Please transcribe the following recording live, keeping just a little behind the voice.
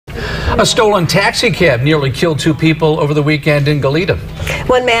A stolen taxi cab nearly killed 2 people over the weekend in Goleta.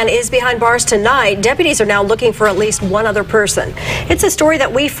 One man is behind bars tonight. Deputies are now looking for at least one other person. It's a story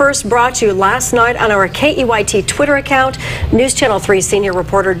that we first brought you last night on our KEYT Twitter account. News Channel 3 senior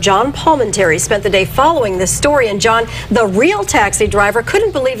reporter John Palmentary spent the day following this story. And John, the real taxi driver,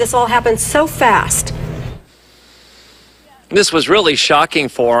 couldn't believe this all happened so fast. This was really shocking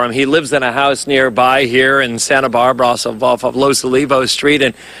for him. He lives in a house nearby here in Santa Barbara, also off of Los Olivos Street.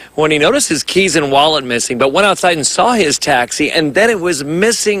 And when he noticed his keys and wallet missing, but went outside and saw his taxi, and then it was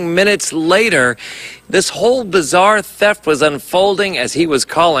missing minutes later, this whole bizarre theft was unfolding as he was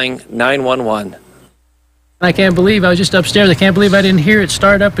calling 911. I can't believe I was just upstairs. I can't believe I didn't hear it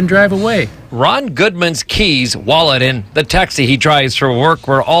start up and drive away. Ron Goodman's keys, wallet, and the taxi he drives for work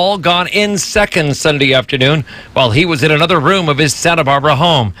were all gone in seconds Sunday afternoon while he was in another room of his Santa Barbara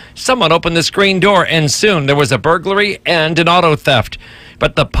home. Someone opened the screen door, and soon there was a burglary and an auto theft.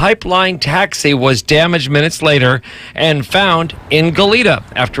 But the Pipeline taxi was damaged minutes later and found in Goleta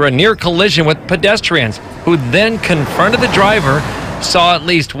after a near collision with pedestrians, who then confronted the driver, saw at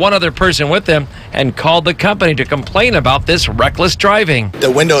least one other person with them, and called the company to complain about this reckless driving.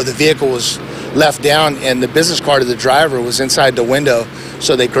 The window of the vehicle was left down, and the business card of the driver was inside the window.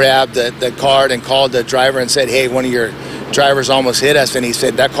 So they grabbed the card and called the driver and said, "Hey, one of your drivers almost hit us." And he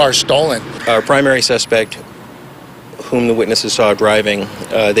said, "That car's stolen." Our primary suspect, whom the witnesses saw driving,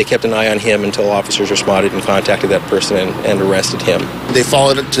 they kept an eye on him until officers responded and contacted that person and arrested him. They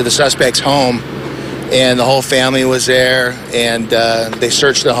followed to the suspect's home, and the whole family was there, and they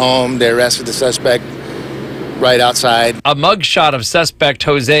searched the home. They arrested the suspect right outside. A mugshot of suspect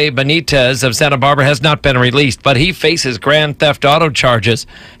Jose Benitez of Santa Barbara has not been released, but he faces grand theft auto charges.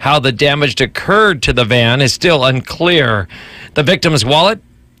 How the damage occurred to the van is still unclear. The victim's wallet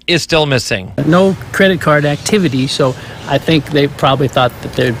is still missing. No credit card activity, so I think they probably thought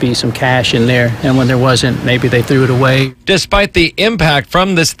that there'd be some cash in there, and when there wasn't, maybe they threw it away. Despite the impact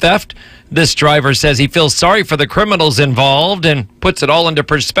from this theft, this driver says he feels sorry for the criminals involved and puts it all into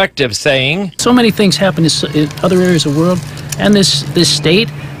perspective, saying, So many things happen in other areas of the world and this state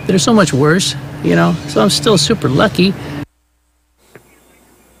that are so much worse, so I'm still super lucky.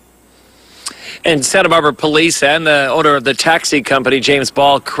 And Santa Barbara police and the owner of the taxi company, James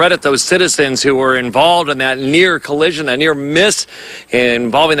Ball, credit those citizens who were involved in that near collision, a near miss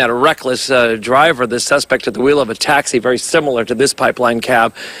involving that reckless driver, the suspect at the wheel of a taxi, very similar to this Pipeline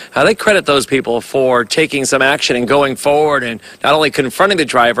cab. They credit those people for taking some action and going forward and not only confronting the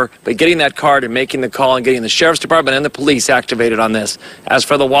driver, but getting that card and making the call and getting the sheriff's department and the police activated on this. As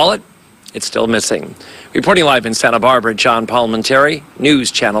for the wallet, it's still missing. Reporting live in Santa Barbara, John Palmentary,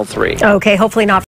 News Channel 3. Okay, hopefully not.